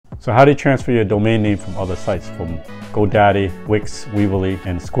So how do you transfer your domain name from other sites, from GoDaddy, Wix, Weebly,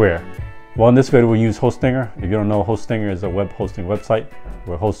 and Square? Well, in this video we'll use Hostinger. If you don't know, Hostinger is a web hosting website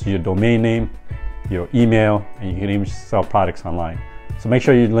where it hosts your domain name, your email, and you can even sell products online. So make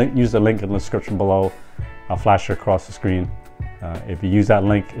sure you use the link in the description below. I'll flash it across the screen. If you use that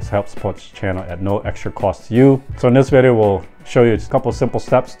link, it helps support the channel at no extra cost to you. So in this video, we'll show you a couple of simple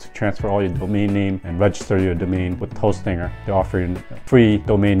steps to transfer all your domain name and register your domain with Hostinger. They're offering free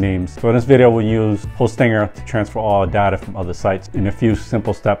domain names. So in this video, we'll use Hostinger to transfer all data from other sites in a few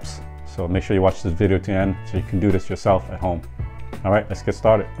simple steps. So make sure you watch this video to the end so you can do this yourself at home. All right, let's get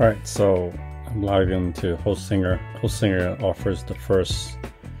started. All right, so I'm logged into Hostinger. Hostinger offers the first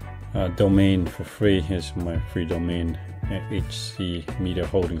domain for free. Here's my free domain at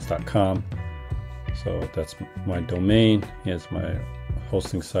hcmediaholdings.com. So that's my domain. Here's my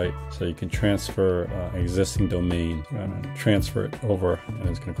hosting site. So you can transfer existing domain, transfer it over, and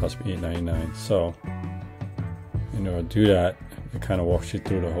it's going to cost me $8.99. So in order to do that, it kind of walks you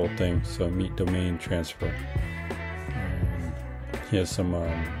through the whole thing. So meet domain transfer. And here's some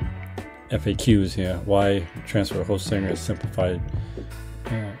FAQs here. Why transfer Hostinger is simplified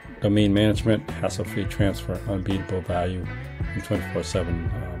domain management, hassle-free transfer, unbeatable value, and 24/7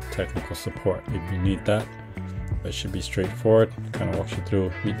 technical support. If you need that, it should be straightforward. Kind of walks you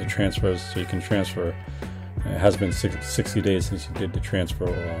through, meet the transfers so you can transfer. It has been 60 days since you did the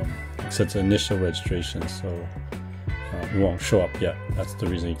transfer, since initial registration, so it won't show up yet. That's the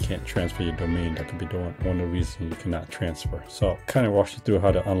reason you can't transfer your domain. That could be one of the reasons you cannot transfer. So kind of walks you through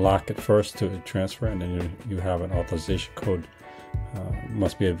how to unlock it first to transfer, and then you have an authorization code.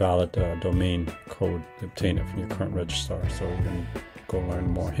 Must be a valid domain code to obtain it from your current registrar. So we're going to go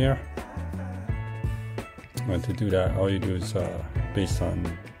learn more here. And to do that, all you do is based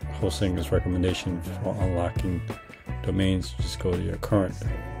on Hostinger's recommendation for unlocking domains, just go to your current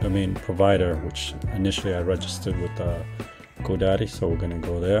domain provider, which initially I registered with GoDaddy. So we're going to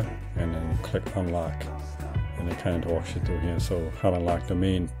go there and then click unlock, and it kind of walks you through here. So how to unlock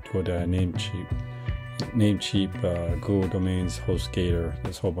domain, GoDaddy, Namecheap, Google Domains, HostGator.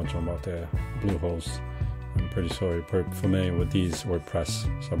 There's a whole bunch of them out there. Bluehost. I'm pretty sure you're pretty familiar with these WordPress.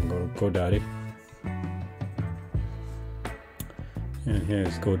 So I'm going to go to GoDaddy. And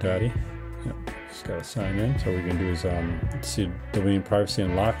here's GoDaddy. Yep, just got to sign in. So what we're going to do is see domain privacy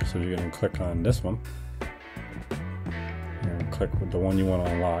and lock. So you're going to click on this one. And click with the one you want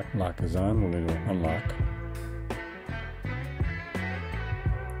to unlock. Lock is on. We're going to unlock.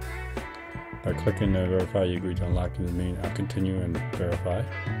 By clicking verify, you agree to unlock the domain. I'll continue and verify.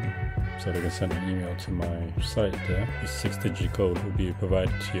 So they can send an email to my site there. The 6-digit code will be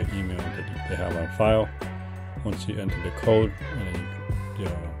provided to your email that they have on file. Once you enter the code, and then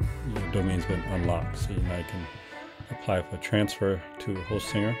your domain's been unlocked. So now you can apply for transfer to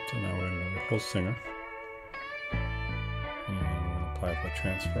Hostinger. So now we're going to go to Hostinger. And we're going to apply for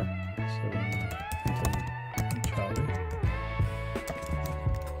transfer. So we're going to enter Charlie.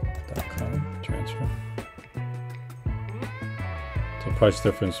 Transfer. So price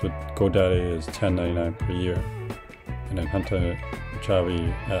difference with GoDaddy is $10.99 per year, and then Hunter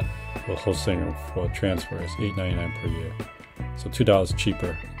Javi at Hostinger for transfer is $8.99 per year. So $2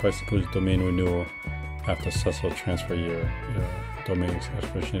 cheaper. Price includes domain renewal after successful transfer. Your domain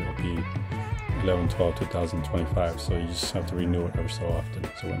expiration will be 11/12/2025. So you just have to renew it every so often.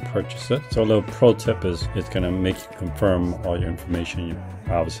 So when purchase it. So a little pro tip is it's going to make you confirm all your information.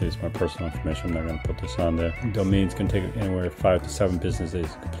 Obviously, it's my personal information. I'm not going to put this on there. Domains can take anywhere 5 to 7 business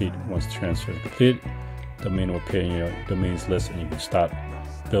days to complete. Once the transfer is complete, domain will appear in your domains list, and you can start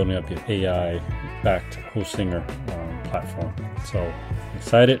building up your AI-backed Hostinger platform. So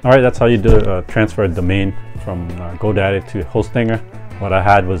excited! All right, that's how you do transfer a domain from GoDaddy to Hostinger. What I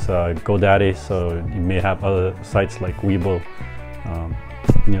had was GoDaddy, so you may have other sites like Weebly.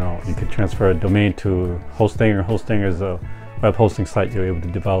 You could transfer a domain to Hostinger. Hostinger is a web hosting site. You're able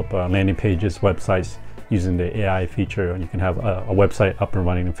to develop landing pages, websites using the AI feature. You can have a website up and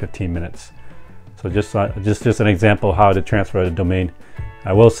running in 15 minutes. So just an example of how to transfer a domain.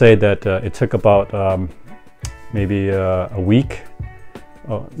 I will say that it took about maybe a week.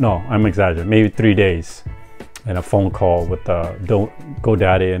 Oh, no, I'm exaggerating. Maybe 3 days. And a phone call with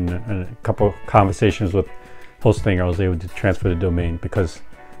GoDaddy and a couple of conversations with Hostinger. I was able to transfer the domain because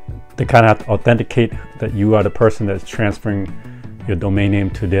they kind of have to authenticate that you are the person that's transferring your domain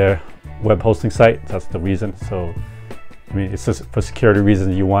name to their web hosting site. That's the reason. So, I mean, it's just for security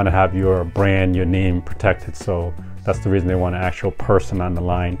reasons. You want to have your brand, your name protected. So that's the reason they want an actual person on the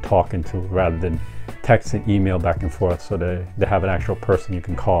line talking to rather than text and email back and forth. So they have an actual person you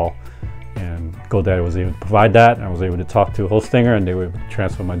can call And GoDaddy was able to provide that. I was able to talk to Hostinger, and they would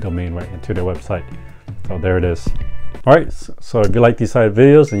transfer my domain right into their website. So there it is. All right, so if you like these side of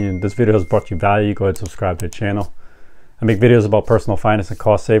videos and this video has brought you value, go ahead and subscribe to the channel. I make videos about personal finance and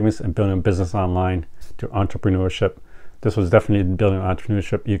cost savings and building a business online through entrepreneurship. This was definitely building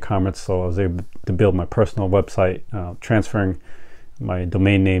entrepreneurship, e-commerce, so I was able to build my personal website, transferring my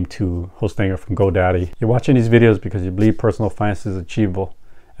domain name to Hostinger from GoDaddy. You're watching these videos because you believe personal finance is achievable,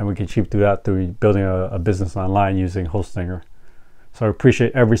 and we can achieve through that through building a business online using Hostinger. So I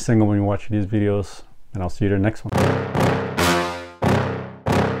appreciate every single one watching these videos, and I'll see you in the next one.